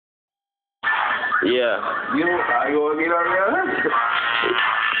Yeah. You gonna get on there?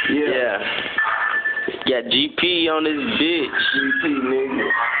 Yeah. Got GP on this bitch. GP, nigga.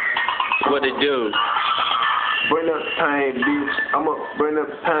 What it do? Bring up pain, bitch. I'ma bring up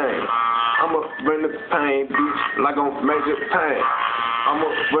pain. I'ma bring the pain, bitch, like on Major Pain. I'ma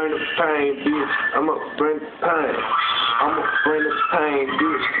bring the pain, bitch. I'ma bring the pain. I'ma bring the pain,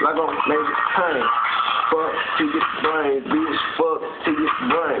 bitch, like on Major Pain. Fuck to your brain, bitch. Fuck to your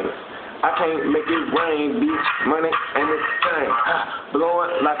brain. I can't make it rain, bitch. Money ain't a thing.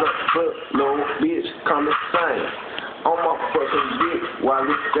 Blowing like a balloon, bitch. Come and sing. On my fucking dick while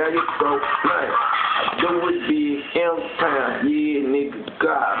it's there you go flame. I do it big M-Town, yeah, nigga,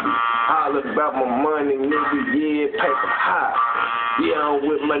 God be all about my money, nigga, yeah, paper high. Yeah, I'm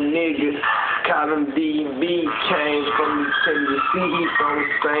with my niggas, call him D.B, came from Tennessee, he from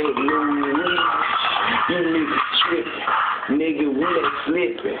St. Louis. You niggas trippin', nigga, we ain't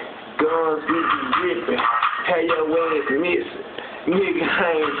slippin', guns we be drippin', hey your ass missing, nigga,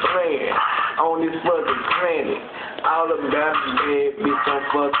 I ain't playin' on this fucking planet. All about the bad bitch, I'm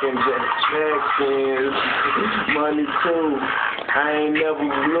fucking Jack Jackson. Money too, I ain't never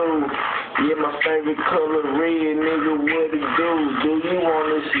blue. Yeah, my favorite color red, nigga, what it do? Do you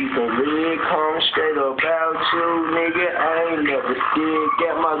wanna see some red? Come straight up out you, nigga, I ain't never scared.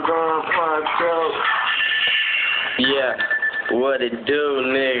 Got my gun pumped up. Yeah, what it do,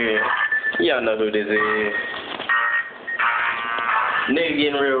 nigga? Y'all know who this is. Nigga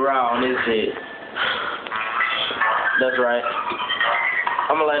getting real raw on this shit. That's right.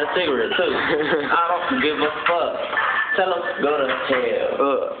 I'ma light a cigarette too. I don't give a fuck. Tell them go to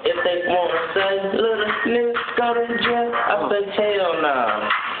hell. If they wanna say little niggas go to jail, I say hell nah.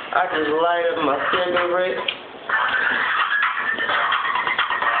 I just light up my cigarette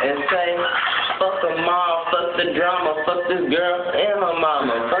and say fuck them all, fuck the drama, fuck this girl and her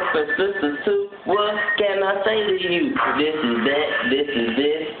mama, fuck the sisters too. What can I say to you? This is that, this is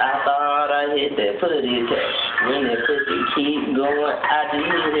this. I thought I hit that pussy tag. When that pussy keep going, I just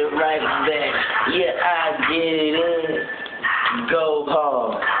hit it right back. Yeah, I get it in. Go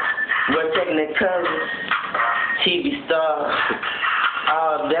hard. We're taking the colors. TV stars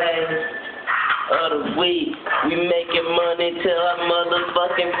all day of the week. We making money till our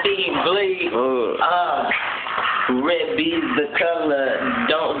motherfucking feet bleed. Red bees the color,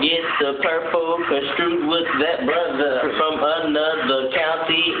 don't get the purple construed with that brother from another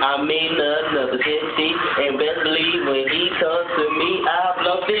county, I mean another city, and best believe when he comes to me, I'll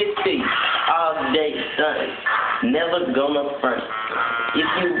blow 50 all day, son, never gonna front. If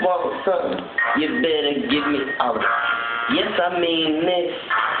you want something, you better give me all. Yes, I mean this,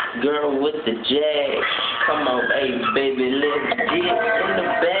 girl with the jag. Come on, hey baby, let's get in the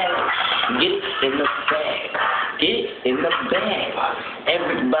bag, get in the bag. Get in the bag.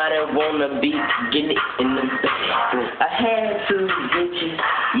 Everybody wanna be getting it in the bag. I had two bitches,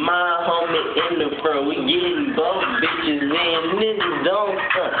 my homie in the front. We getting both bitches in. Niggas don't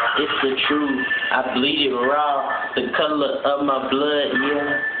front. It's the truth. I bleed it raw. The color of my blood,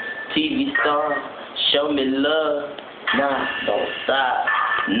 yeah. TV star, show me love. Nah, don't stop.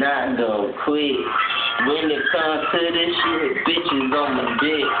 Not gonna quit. When it comes to this shit, bitches on the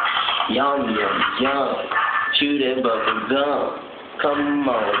dick. Young. Chew that bubble gum. Come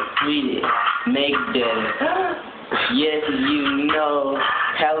on, sweetie, make that. Yes, you know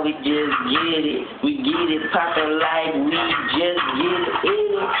how we just get it. We get it poppin' like we just get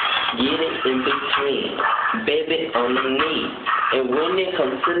it in between, baby on the knee. And when it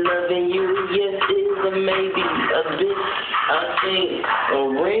comes to loving you, yes, it's a maybe, a bit, I think, a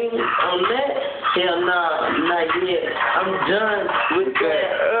ring on that. Hell nah, not yet. I'm done with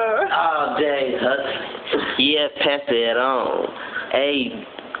that all day hustling. Yeah, pass it on. Hey,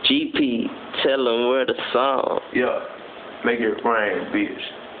 GP, tell them where the song. Yeah, make it rain, bitch.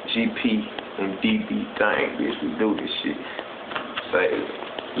 GP and D.B thing, bitch. We do this shit. Say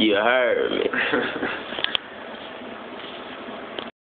it. You heard me.